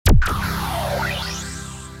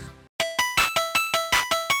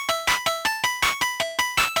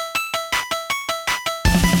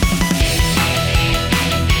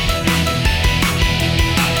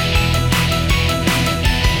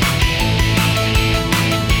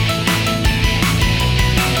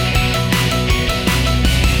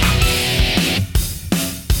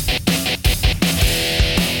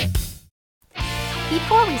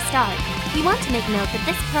note that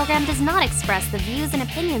this program does not express the views and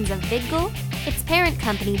opinions of VidGul, its parent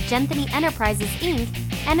company Genthany Enterprises Inc.,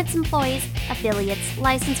 and its employees, affiliates,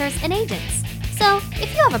 licensors, and agents. So,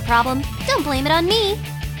 if you have a problem, don't blame it on me.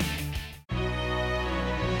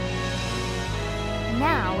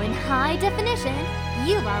 Now, in high definition,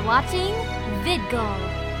 you are watching VidGul.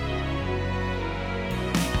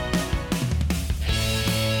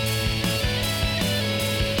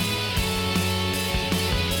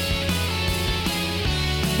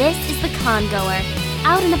 This is the Congoer,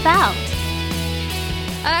 out and about.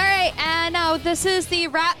 Alright, and now this is the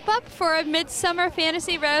wrap-up for Midsummer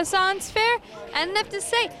Fantasy Renaissance Fair. And I have to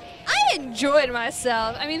say, I enjoyed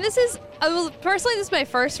myself. I mean, personally, this is my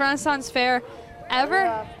first Renaissance Fair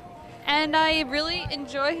ever. And I really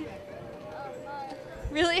enjoyed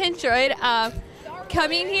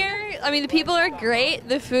coming here. I mean, the people are great.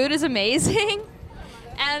 The food is amazing.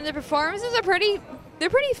 And the performances are pretty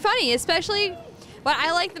funny, especially... What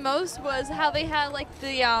I liked the most was how they had like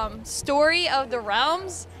the story of the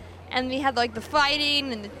realms, and they had like the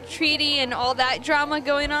fighting and the treaty and all that drama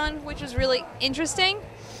going on, which was really interesting.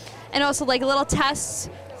 And also like little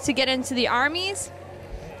tests to get into the armies.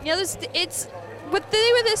 You know, what they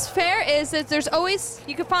do with this fair is that there's always,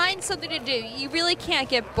 you can find something to do. You really can't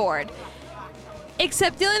get bored.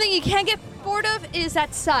 Except the only thing you can't get bored of is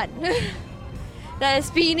that sun that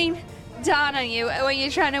is beating down on you when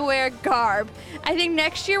you're trying to wear garb. I think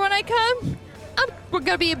next year when I come, we're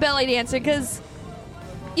going to be a belly dancer because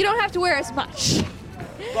you don't have to wear as much.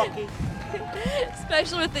 Lucky.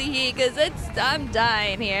 Especially with the heat because I'm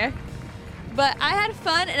dying here. But I had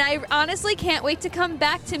fun, and I honestly can't wait to come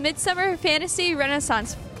back to Midsummer Fantasy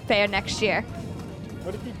Renaissance Fair next year.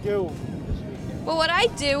 What did you do this weekend? Well, what I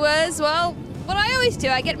do was, what I always do,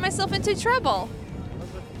 I get myself into trouble.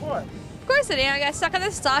 What? Of course I did. I got stuck on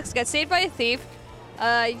the stocks, got saved by a thief,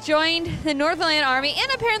 joined the Northland Army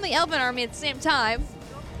and apparently Elven Army at the same time.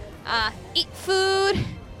 Eat food,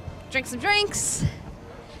 drink some drinks,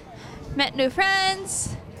 met new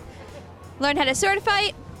friends, learned how to sword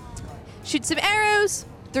fight, shoot some arrows,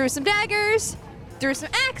 threw some daggers, threw some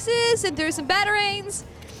axes, and threw some batarangs.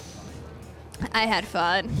 I had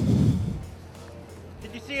fun.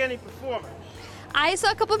 Did you see any performers? I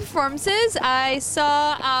saw a couple of performances. I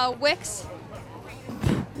saw Wick's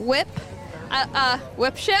Whip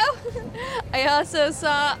show. I also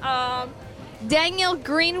saw Daniel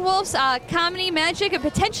Greenwolf's Comedy, Magic, and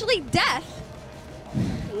Potentially Death.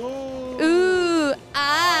 Ooh,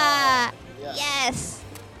 yes.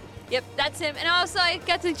 Yep, that's him. And also I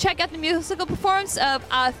got to check out the musical performance of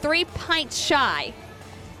 3 Pints Shy,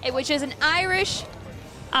 which is an Irish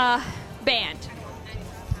band.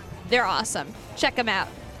 They're awesome. Check them out.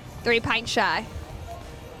 3 Pints Shy.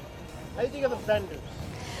 How do you think of the vendors?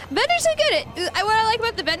 Vendors are good. What I like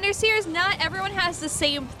about the vendors here is not everyone has the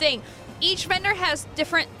same thing. Each vendor has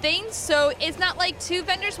different things, so it's not like 2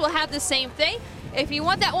 vendors will have the same thing. If you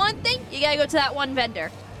want that one thing, you gotta go to that one vendor.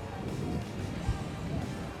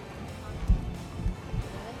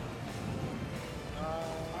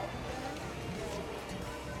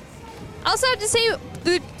 Also have to say,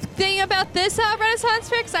 the thing about this Renaissance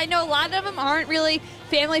Fair, because I know a lot of them aren't really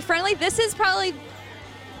family friendly, this is probably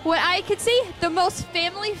what I could see the most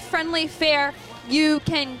family friendly fair you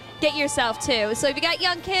can get yourself to. So if you got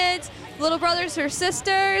young kids, little brothers or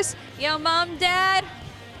sisters, mom, dad,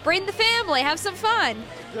 bring the family, have some fun.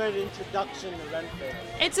 Good introduction to Ren Fair.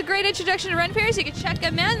 It's a great introduction to Ren Fairs. You can check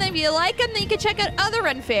them out, and then if you like them, then you can check out other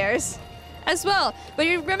Ren Fairs as well. But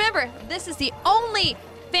you remember, this is the only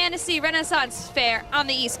Fantasy Renaissance Fair on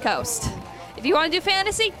the East Coast. If you want to do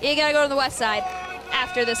fantasy, you gotta go to the West Side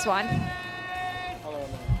after this one. Hello,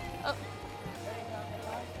 Oh.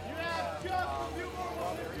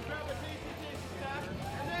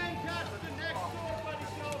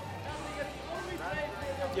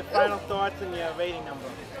 Your final thoughts and your rating number.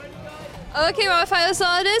 Okay, my final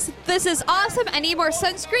thought is, this is awesome. I need more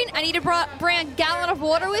sunscreen. I need to bring a gallon of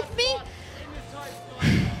water with me.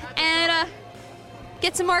 And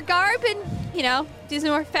get some more garb and, do some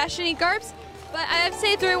more fashion-y garbs. But I have to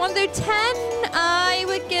say, through 1 through 10, I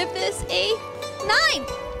would give this a 9.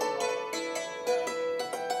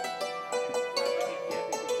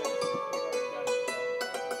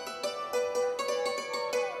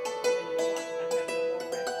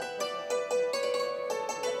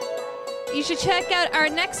 You should check out our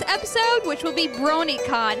next episode, which will be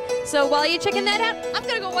BronyCon. So while you're checking that out, I'm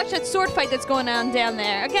going to go watch that sword fight that's going on down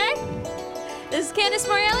there, okay? This is Candice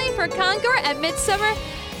Morelli for Congoer at Midsummer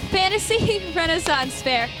Fantasy Renaissance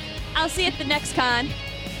Fair. I'll see you at the next con.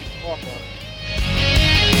 Awesome.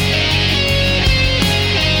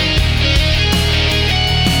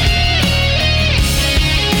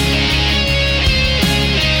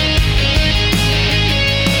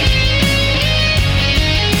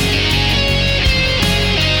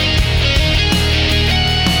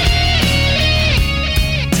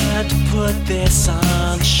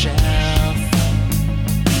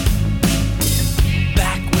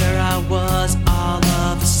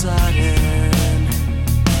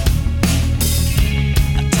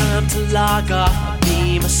 off,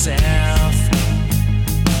 be myself.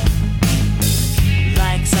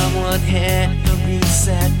 Like someone hit the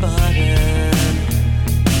reset button.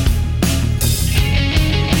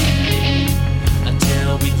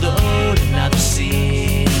 Until we load another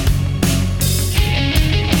scene,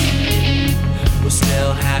 we'll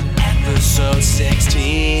still have episode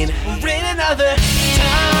 16. We're in another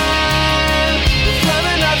time, we're from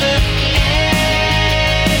another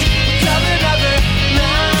edge, we'll cover another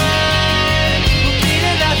line, we'll beat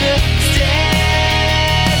another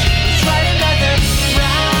stage, let's write another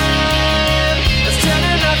rhyme, let's turn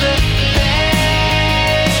another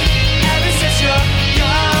page. Ever since you're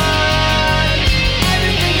gone,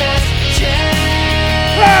 everything has changed.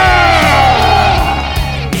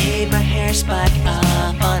 Made my hair spike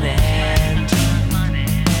up on end,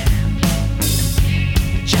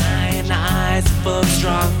 giant eyes full of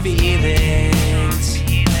strong feelings.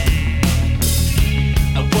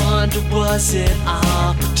 I wonder, was it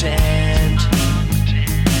all pretend?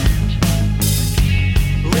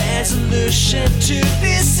 Resolution to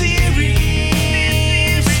this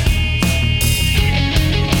series,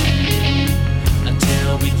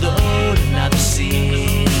 until we load another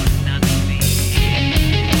scene,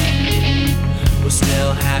 we'll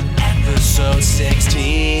still have episode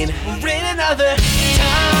 16. We're in another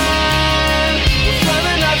time, we're from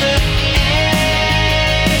another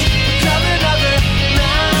edge, we'll cover another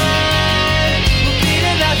line, we'll beat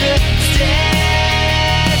another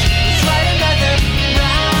stage, let's write another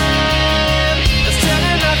rhyme, let's turn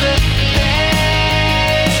another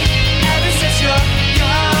page. Ever since you're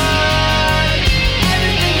gone,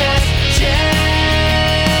 everything has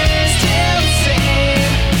changed. Still the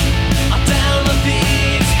same, I'll download the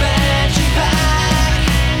expansion pack,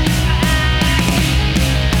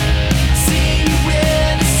 see you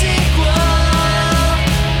in the sequel.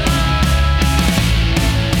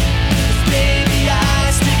 'Cause baby,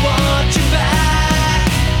 I still want you back.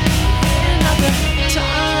 Another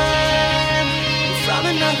time, we're from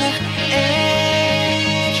another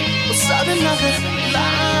age, we'll start another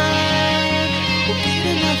line, we'll beat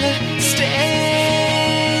another stage.